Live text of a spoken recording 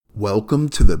Welcome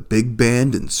to the Big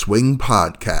Band and Swing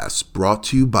Podcast, brought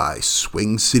to you by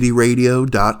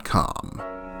SwingCityRadio.com.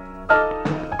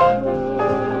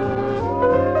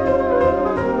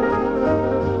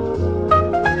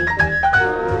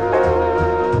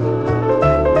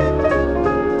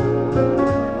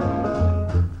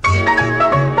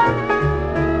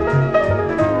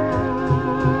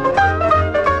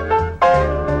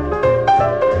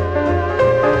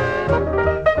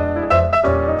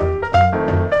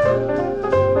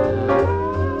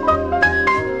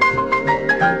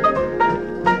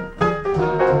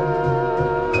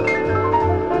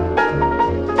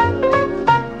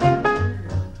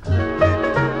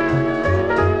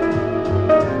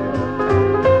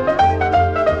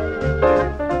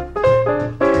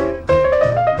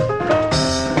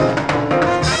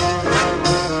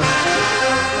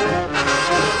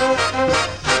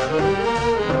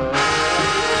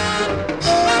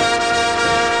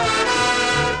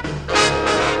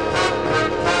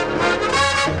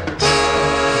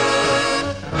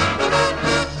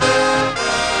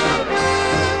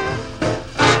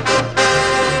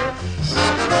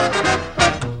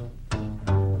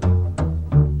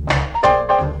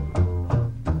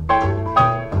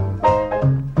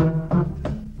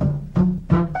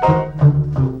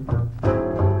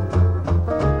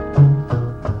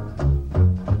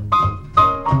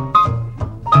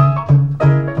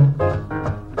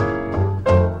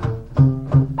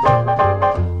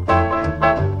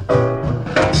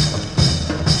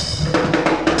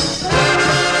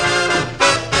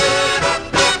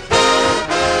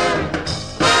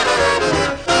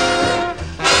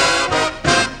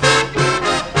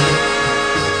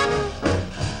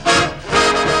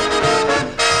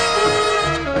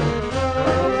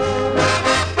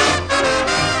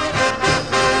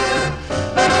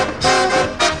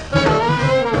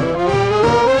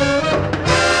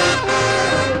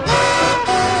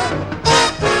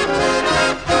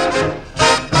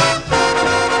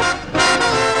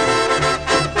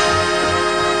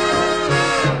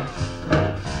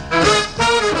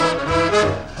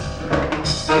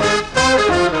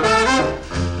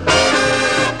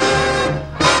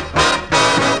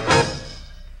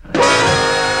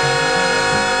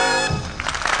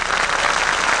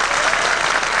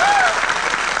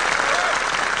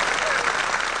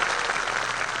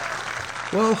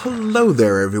 Well, hello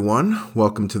there, everyone.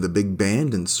 Welcome to the Big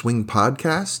Band and Swing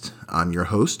Podcast. I'm your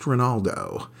host,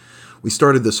 Ronaldo. We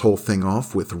started this whole thing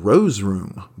off with Rose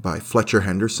Room by Fletcher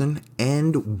Henderson,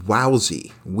 and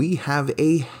wowsy, we have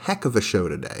a heck of a show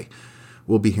today.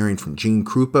 We'll be hearing from Gene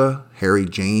Krupa, Harry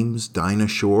James, Dinah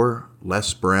Shore,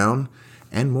 Les Brown,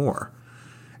 and more.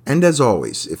 And as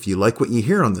always, if you like what you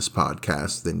hear on this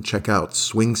podcast, then check out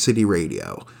Swing City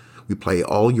Radio. We play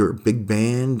all your big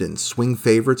band and swing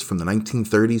favorites from the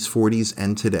 1930s, 40s,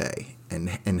 and today.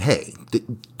 And hey,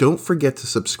 don't forget to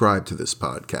subscribe to this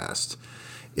podcast.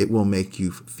 It will make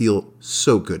you feel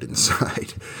so good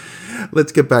inside.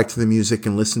 Let's get back to the music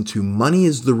and listen to Money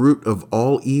is the Root of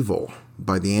All Evil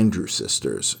by the Andrews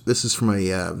Sisters. This is from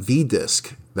a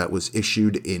V-disc that was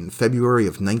issued in February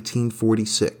of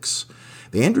 1946.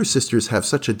 The Andrews Sisters have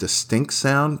such a distinct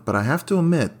sound, but I have to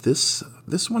admit, this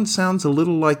one sounds a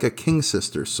little like a King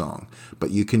Sisters song,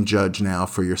 but you can judge now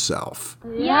for yourself.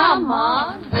 Yeah,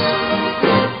 Mom.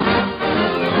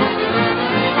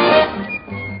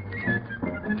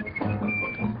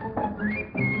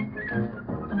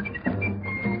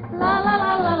 La la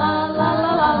la la la la la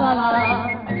la la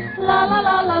la la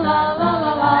la la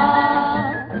la la.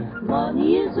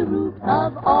 Money is the root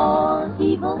of all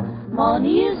evil.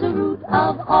 Money is the root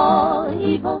of all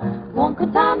evil. Won't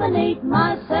contaminate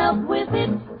myself with it.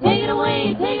 Take it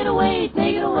away, take it away,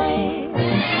 take it away.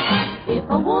 If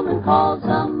a woman calls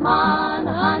a man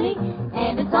honey,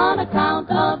 and it's on account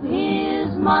of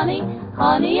his money,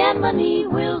 honey and money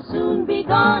will soon be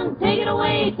gone. Take it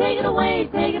away, take it away,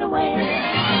 take it away.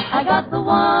 I got the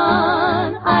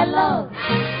one I love.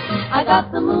 I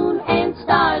got the moon and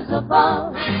stars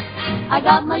above. I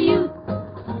got my youth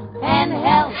and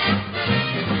health.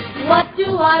 What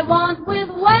do I want with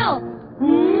wealth?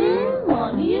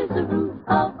 Money is the root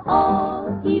of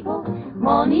all evil.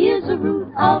 Money is the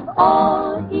root of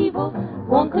all evil.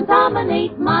 Won't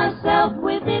contaminate myself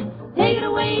with it. Take it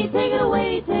away, take it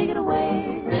away, take it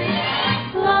away.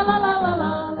 La la la la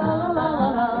la la la la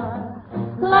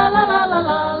la la la la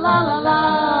la la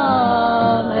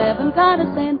la. Haven't got a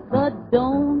cent, but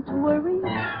don't worry.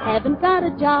 Haven't got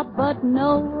a job, but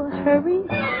no hurry.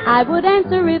 I would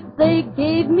answer if they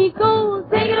gave me gold.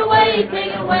 Take it away,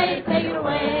 take it away, take it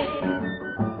away.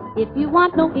 If you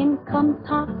want no income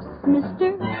tax,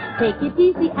 mister, take it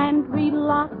easy and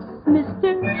relax.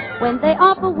 mister. When they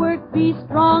offer work, be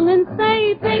strong and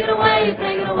say, take it away,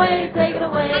 take it away, take it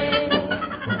away.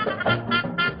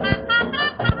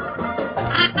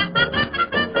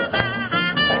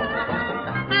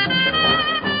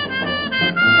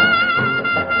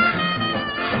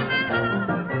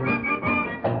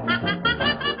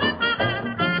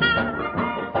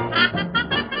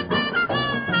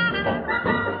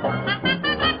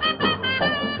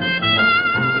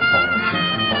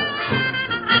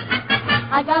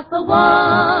 I got the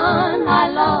one I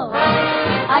love.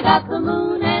 I got the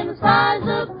moon and the stars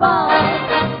above.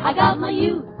 I got my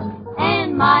youth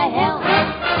and my health.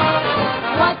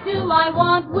 What do I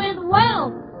want with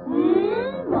wealth?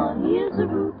 Money is the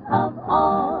root of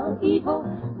all evil.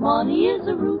 Money is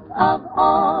the root of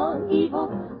all evil.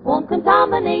 Won't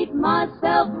contaminate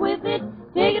myself with it.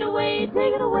 Take it away,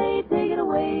 take it away, take it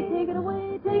away, take it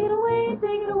away, take it away,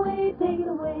 take it away, take it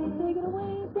away, take it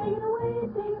away, take it away,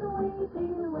 take it away,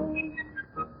 take it away.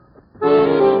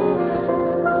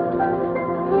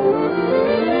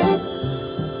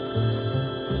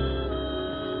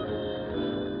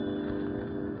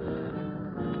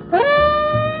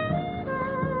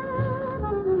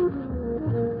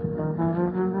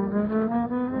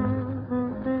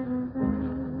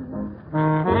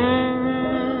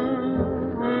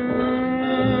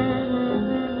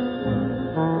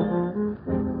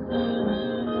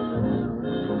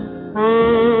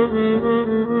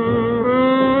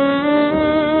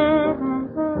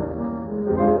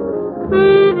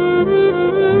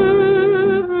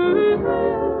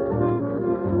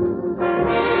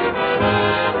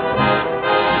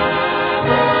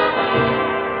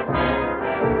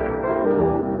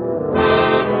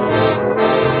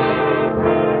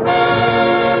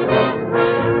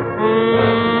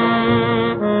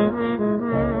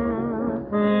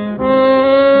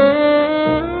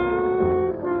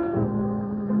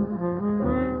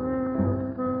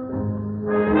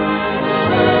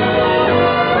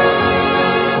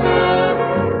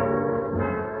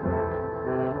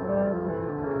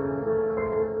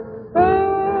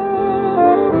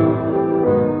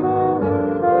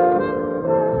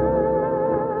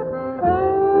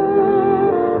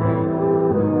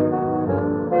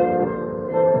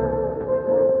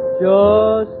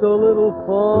 Just a little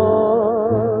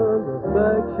fond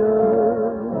affection,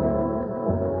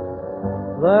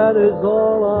 that is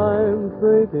all I'm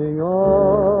thinking of.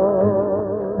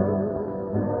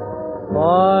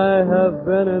 I have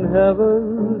been in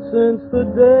heaven since the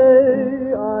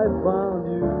day I found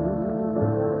you.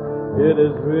 It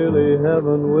is really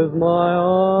heaven with my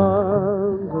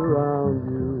arms around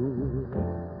you.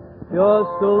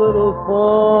 Just a little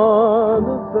fond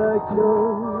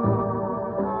affection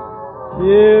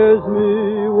cheers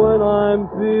me when I'm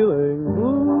feeling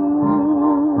blue.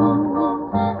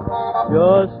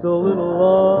 Just a little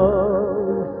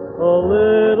love, a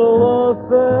little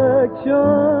affection,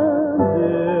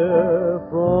 dear,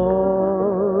 from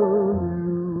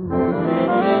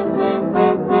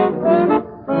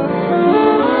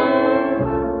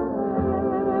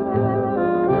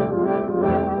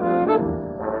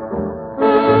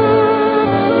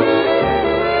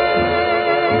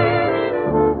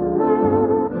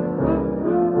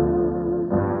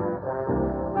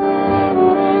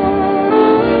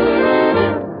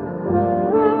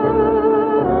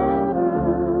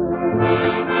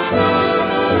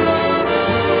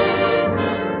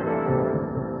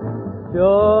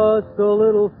just a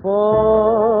little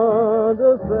fond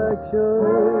affection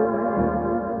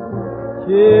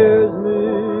cheers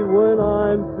me when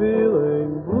I'm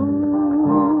feeling blue.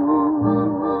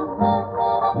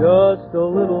 Just a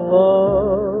little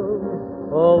love,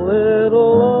 a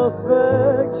little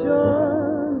affection,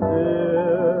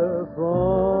 dear,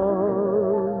 from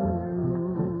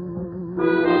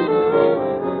you.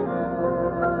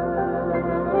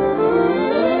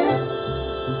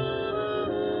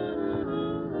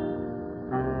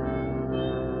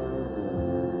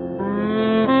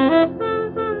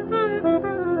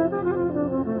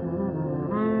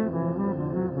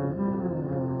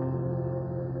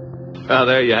 Well,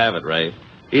 there you have it, Ray.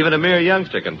 Even a mere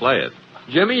youngster can play it.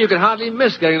 Jimmy, you can hardly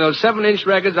miss getting those 7-inch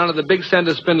records onto the big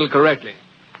center spindle correctly.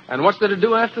 And what's there to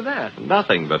do after that?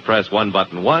 Nothing but press one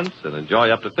button once and enjoy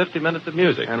up to 50 minutes of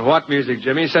music. And what music,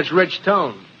 Jimmy? Such rich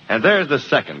tone. And there's the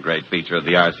second great feature of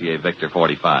the RCA Victor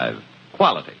 45,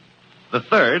 quality. The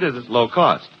third is its low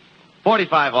cost.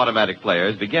 45 automatic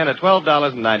players begin at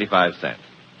 $12.95,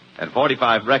 and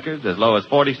 45 records as low as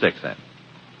 46 cents.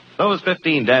 Those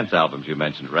 15 dance albums you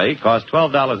mentioned, Ray, cost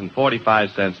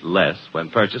 $12.45 less when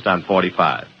purchased on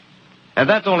 45. And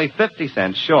that's only 50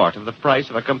 cents short of the price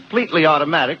of a completely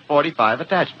automatic 45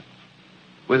 attachment.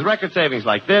 With record savings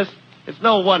like this, it's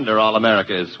no wonder all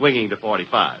America is swinging to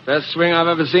 45. Best swing I've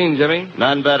ever seen, Jimmy.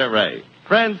 None better, Ray.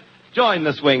 Friends, join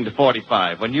the swing to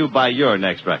 45 when you buy your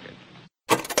next record.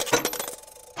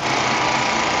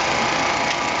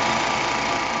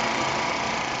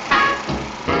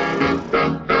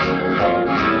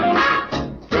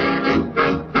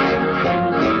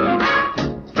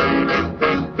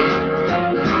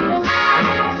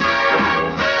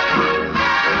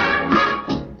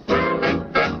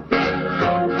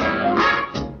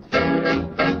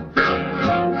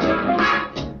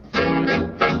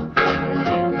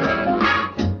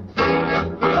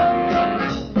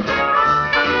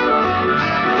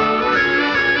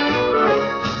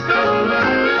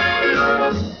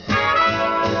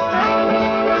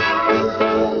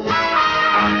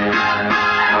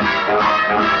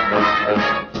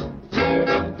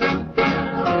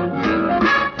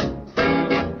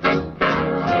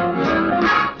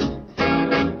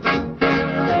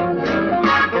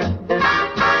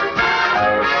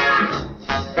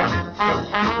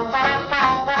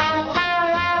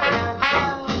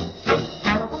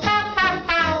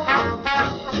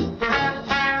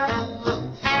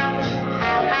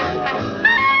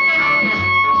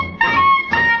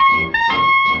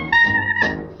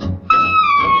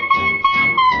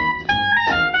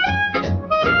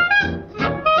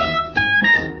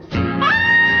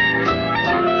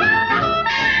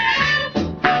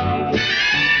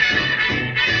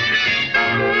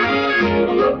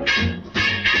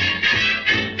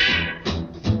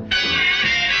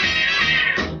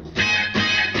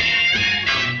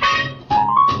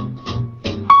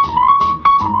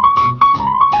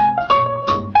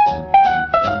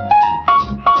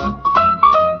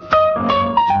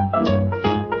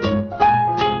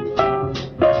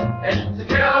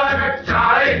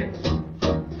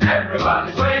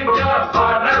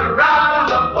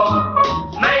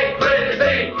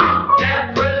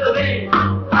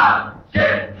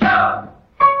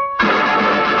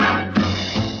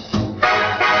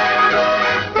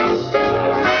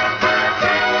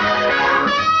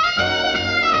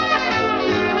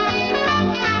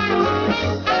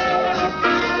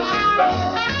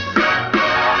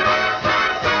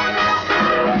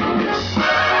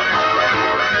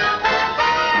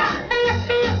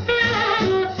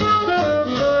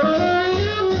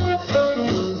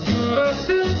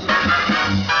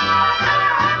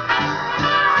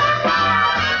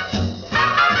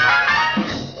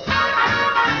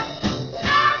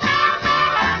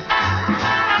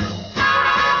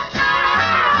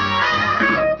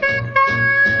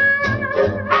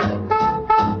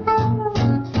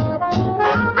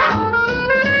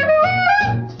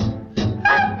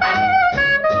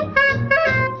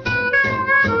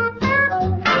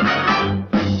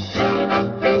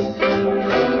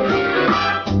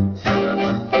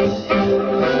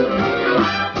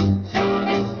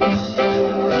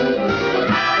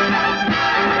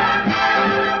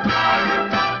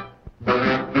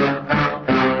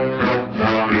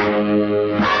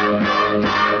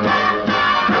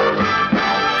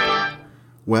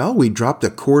 Well, we dropped a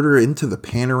quarter into the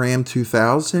Panoram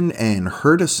 2000 and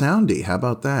heard a soundie. How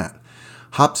about that?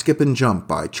 Hop, Skip, and Jump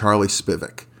by Charlie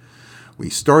Spivak. We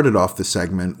started off the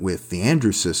segment with the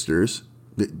Andrews Sisters.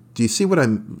 Do you see what I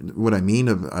mean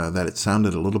that it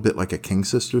sounded a little bit like a King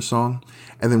Sisters song?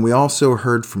 And then we also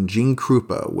heard from Gene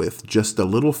Krupa with Just a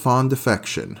Little Fond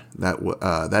Affection.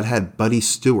 That had Buddy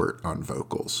Stewart on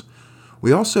vocals.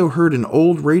 We also heard an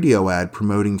old radio ad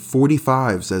promoting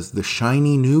 45s as the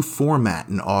shiny new format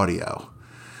in audio.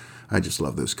 I just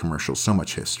love those commercials, so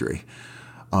much history.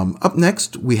 Up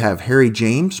next, we have Harry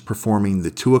James performing the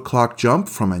 2 o'clock jump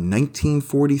from a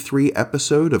 1943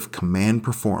 episode of Command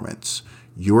Performance.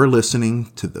 You're listening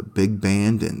to the Big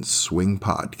Band and Swing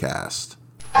Podcast.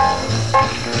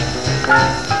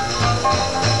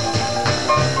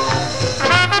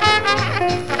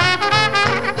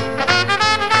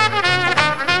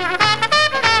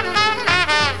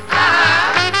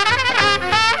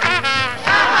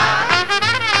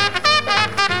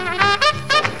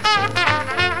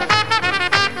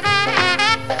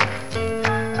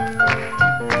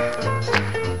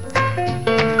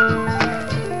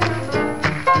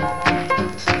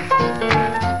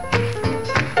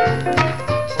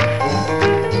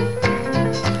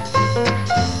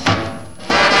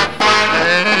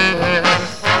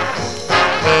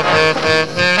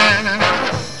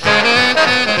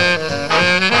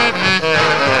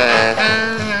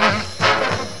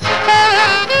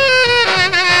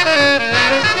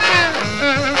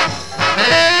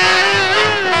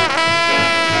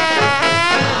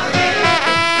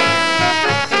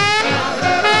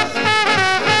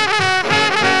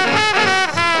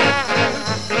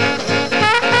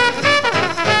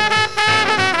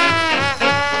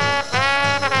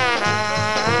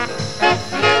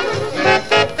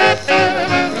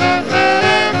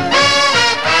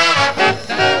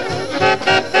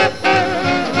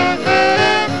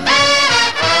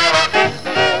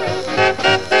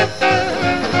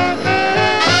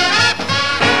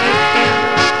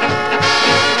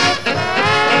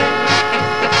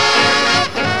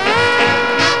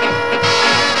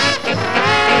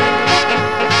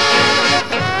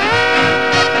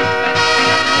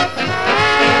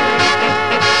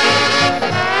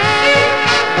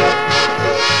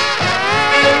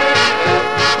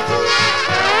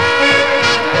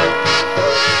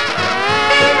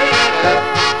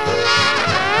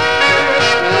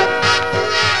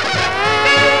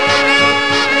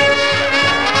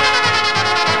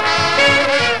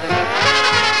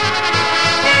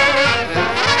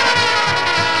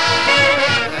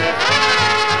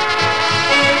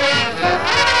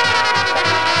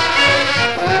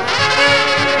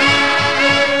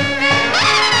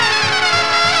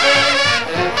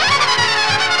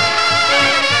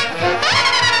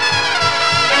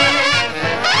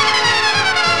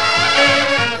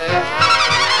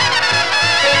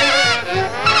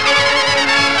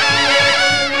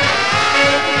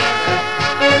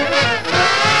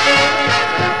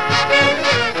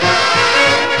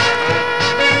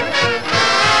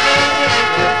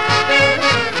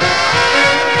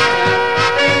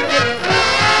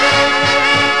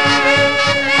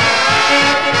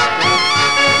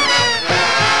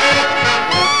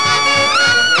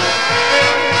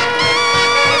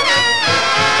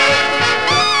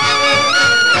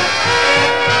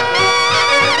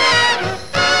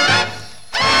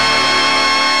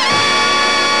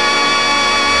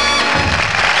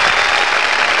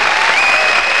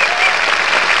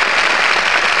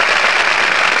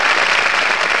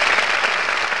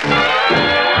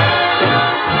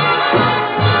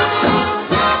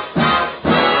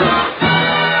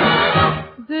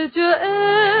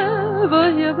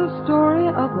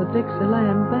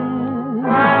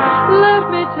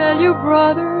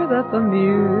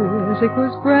 music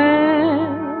was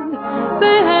grand.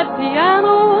 They had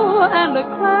piano and a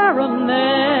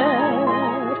clarinet.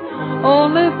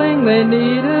 Only thing they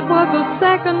needed was a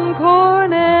second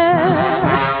cornet.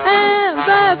 And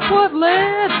that's what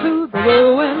led to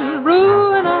the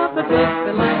ruin of the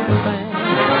Dixieland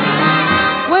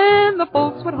Band. When the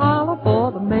folks would holler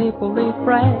for the maple leaf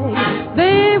rag,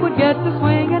 they would get to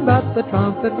swinging, but the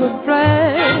trumpet would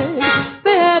drag.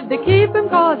 They had to keep him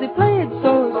 'cause he played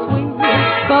so sweet,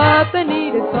 but they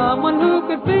needed someone who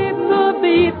could beat the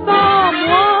beat,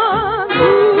 someone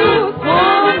who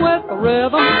swung with the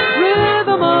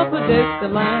rhythm of the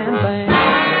Dixieland Band.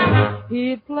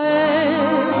 He'd play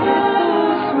so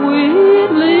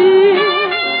sweetly.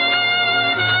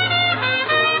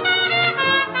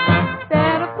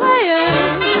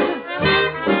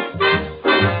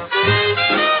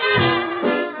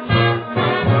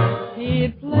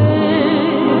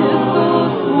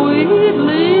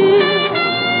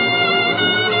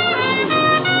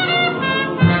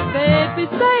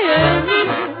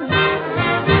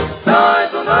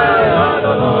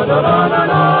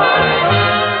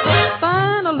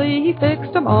 Finally, he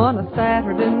fixed them on a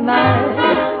Saturday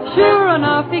night. Sure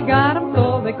enough, he got them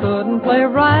so they couldn't play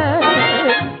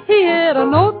right. He hit a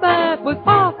note that was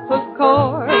off his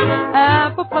chord.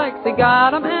 Apoplexy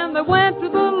got him, and they went to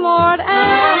the Lord.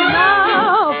 And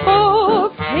now,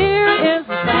 folks, here is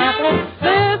the sample.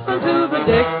 Listen to the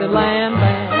Dixieland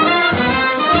Band.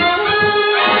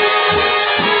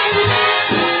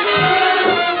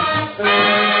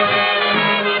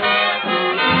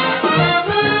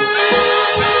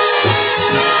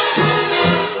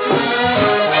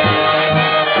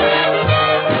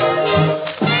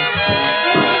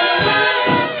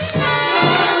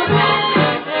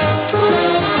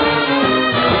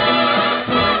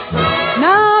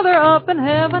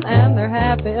 And they're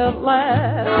happy at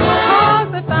last,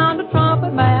 'cause they found a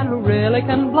trumpet man who really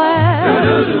can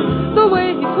blast. The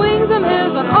way he swings them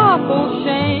is an awful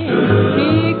shame.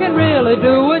 He can really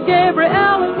do it.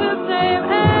 Gabriel is his name,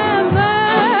 and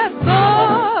that's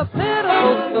the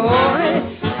pitiful story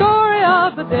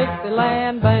of the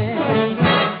Dixieland Band.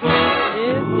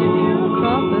 If you hear a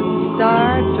trumpet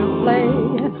start to play,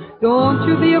 don't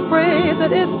you be afraid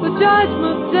that it's the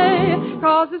Judgment Day,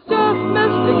 'cause it's just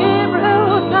Mr.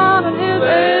 Gabriel pounding his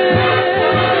head.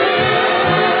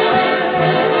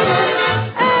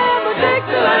 And the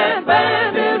Dixieland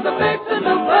Band is a fixin'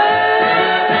 to play.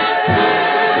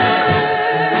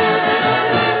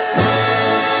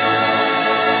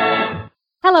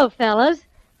 Hello, fellas.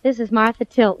 This is Martha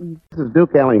Tilton. This is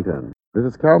Duke Ellington. This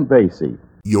is Count Basie.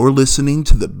 You're listening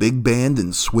to the Big Band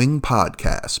and Swing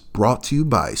Podcast, brought to you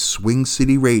by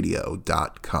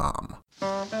SwingCityRadio.com.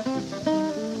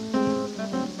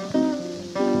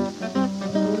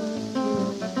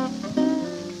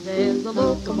 There's a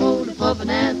locomotive puffing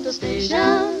at the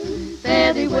station.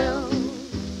 Fare thee well,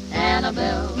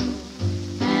 Annabelle.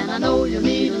 And I know you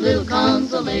need a little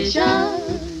consolation.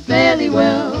 Fare thee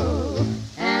well,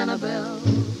 Annabelle.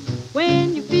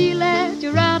 When you feel that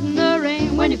you're out in the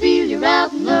rain, when you feel you're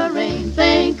out in the rain,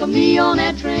 think of me on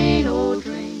that train, oh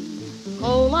train.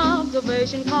 Whole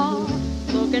observation car,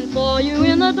 looking for you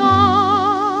in the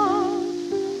dark.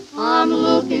 I'm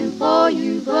looking for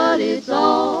you, but it's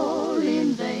all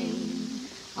in vain.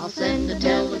 I'll send a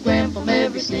telegram from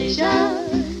every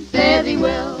station. Fare thee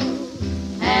well,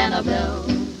 Annabelle.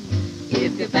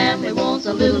 If your family wants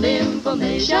a little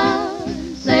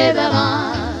information, say that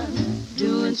I'm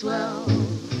doing swell.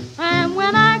 And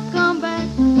when I come back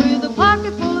with a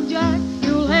pocket full of jack,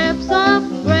 you'll have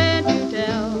something grand to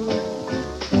tell.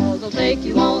 'Cause I'll take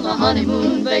you on a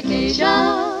honeymoon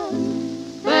vacation.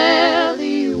 Fare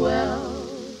thee well,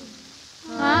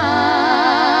 Annabelle.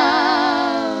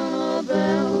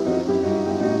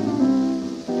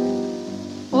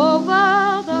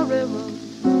 Over the river,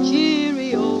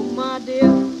 cheerio, my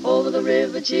dear. Over the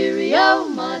river, cheerio,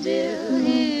 my dear.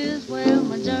 Here's where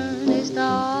my journey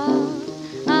starts.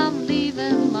 I'm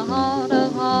leaving my heart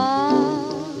of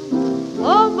hearts.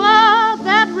 Over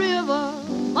that river,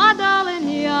 my darling,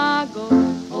 here I go.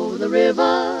 Over the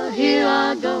river, here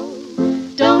I go.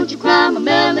 Don't you cry, my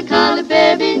melancholy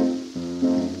baby.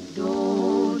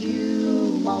 Don't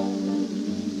you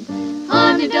moan.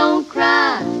 Honey, don't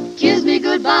cry. Kiss me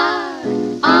goodbye.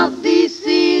 I'll be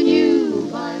seeing you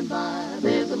by and by.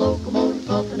 There's a locomotive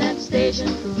puffing at the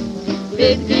station.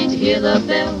 Baby, can't you hear the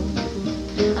bell?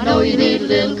 I know you need a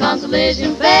little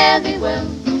consolation. Fare thee well,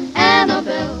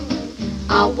 Annabelle.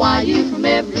 I'll wire you from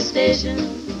every station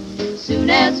soon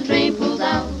as the train pulls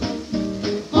out,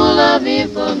 full of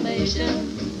information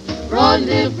for all your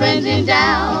little friends in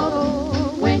doubt.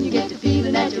 Oh, when you get to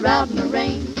feeling that you're out in the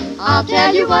rain, I'll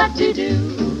tell you what to do.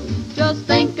 Just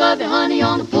think of your honey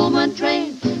on the Pullman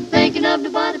train, thinking of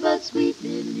nobody but sweet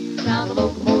little you. Now the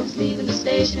locomotive's leaving the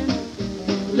station,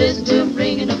 listen to him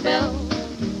ringing a bell.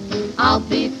 I'll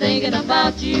be thinking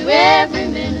about you every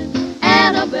minute,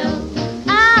 Annabelle.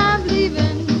 I'm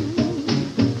leaving,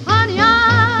 honey,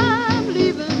 I'm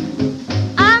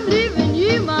leaving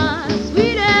you, my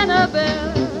sweet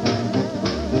Annabelle.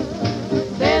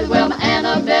 Fare thee well, my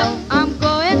Annabelle, I'm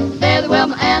going. Fare thee well,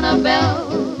 my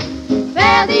Annabelle.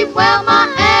 Fare thee well,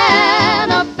 my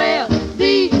Annabelle.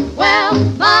 Thee well,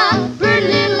 my pretty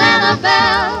little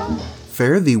Annabelle.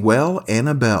 Fare Thee Well,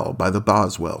 Annabelle by the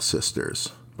Boswell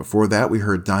Sisters. Before that, we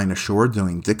heard Dinah Shore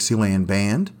doing Dixieland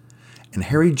Band, and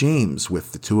Harry James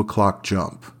with the 2 o'clock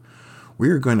Jump. We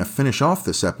are going to finish off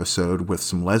this episode with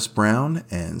some Les Brown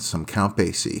and some Count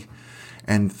Basie.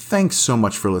 And thanks so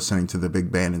much for listening to the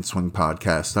Big Band and Swing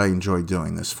podcast. I enjoyed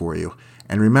doing this for you.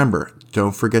 And remember,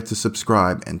 don't forget to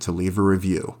subscribe and to leave a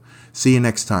review. See you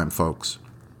next time, folks.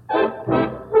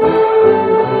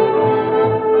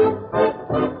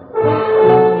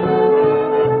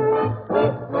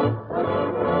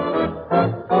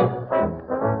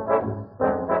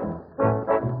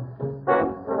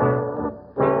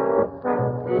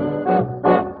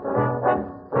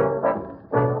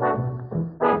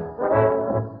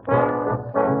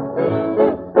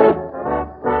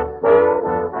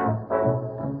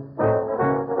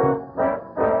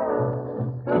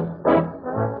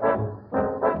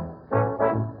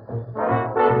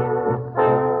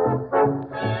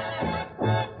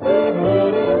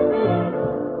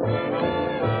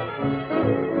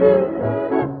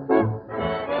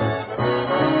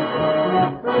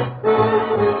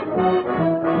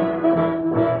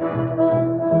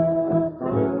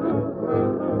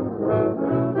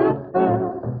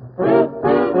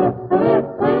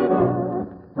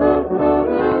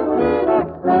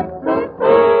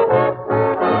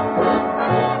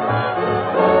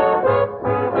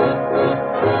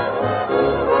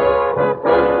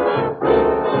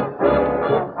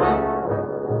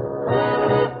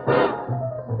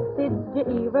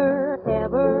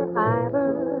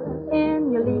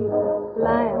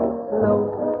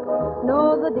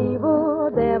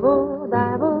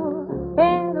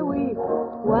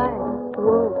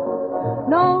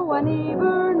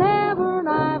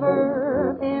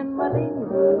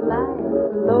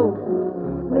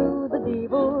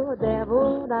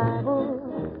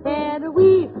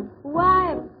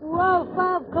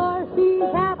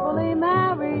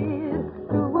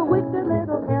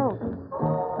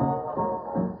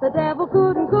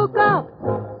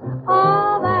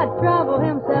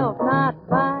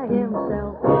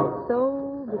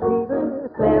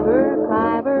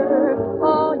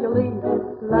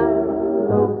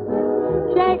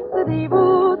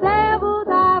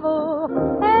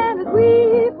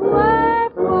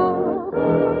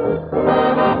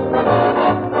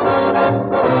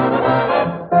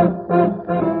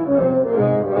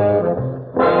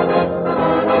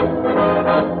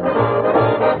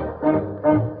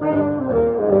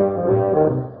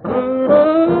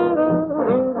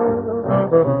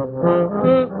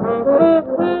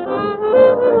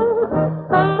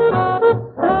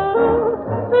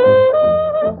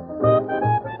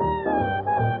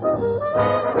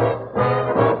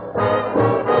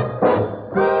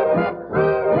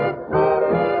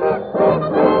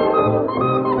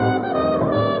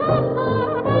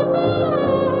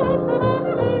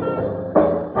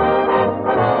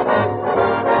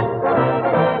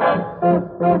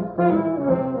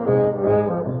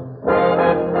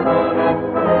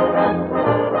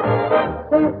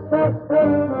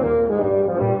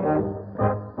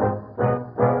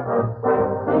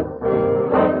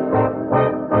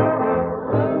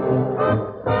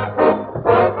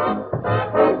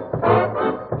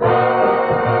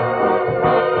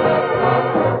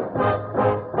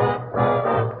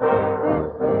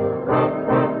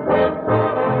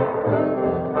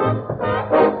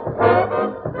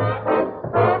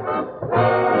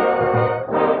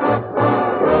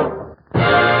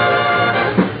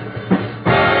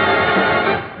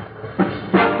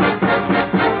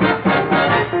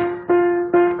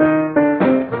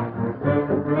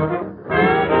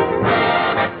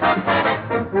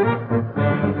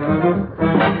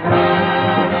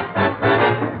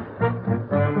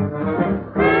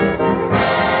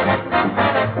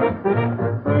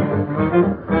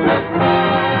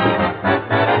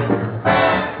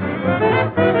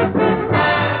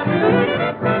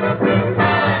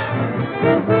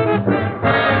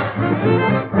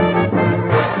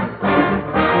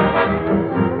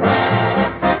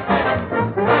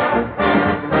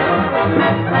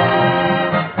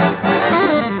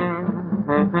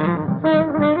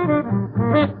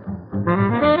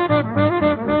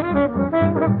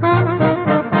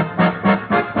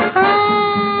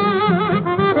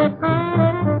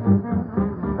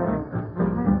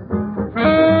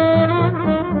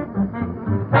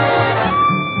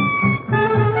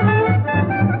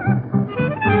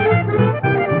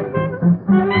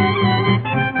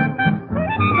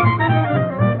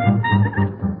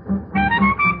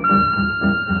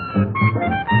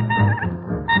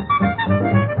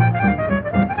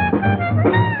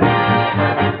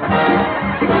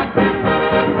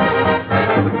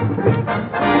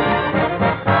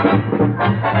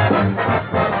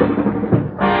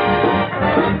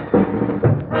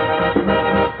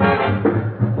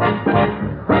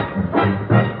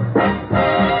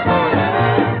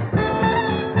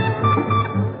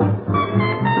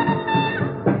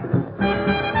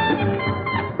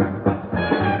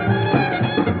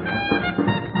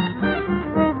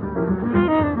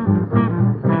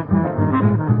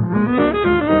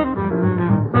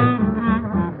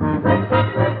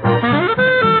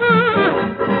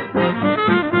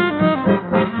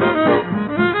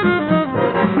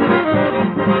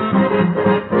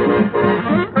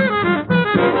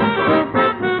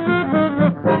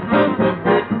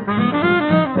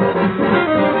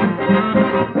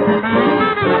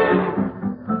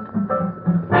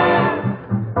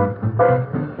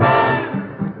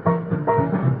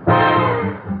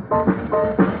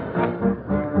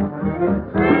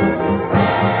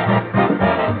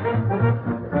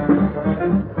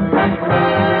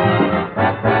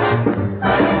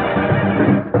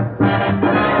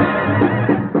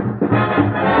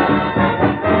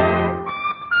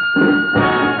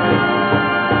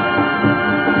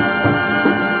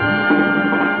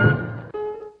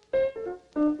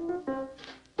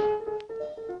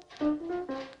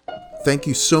 Thank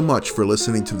you so much for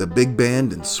listening to the Big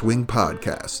Band and Swing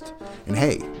podcast. And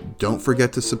hey, don't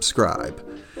forget to subscribe.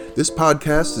 This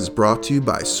podcast is brought to you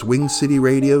by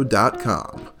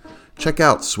SwingCityRadio.com. Check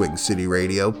out Swing City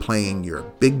Radio playing your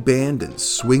big band and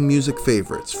swing music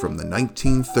favorites from the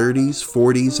 1930s,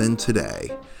 40s, and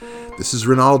today. This is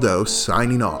Ronaldo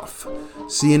signing off.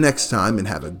 See you next time and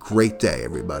have a great day,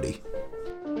 everybody.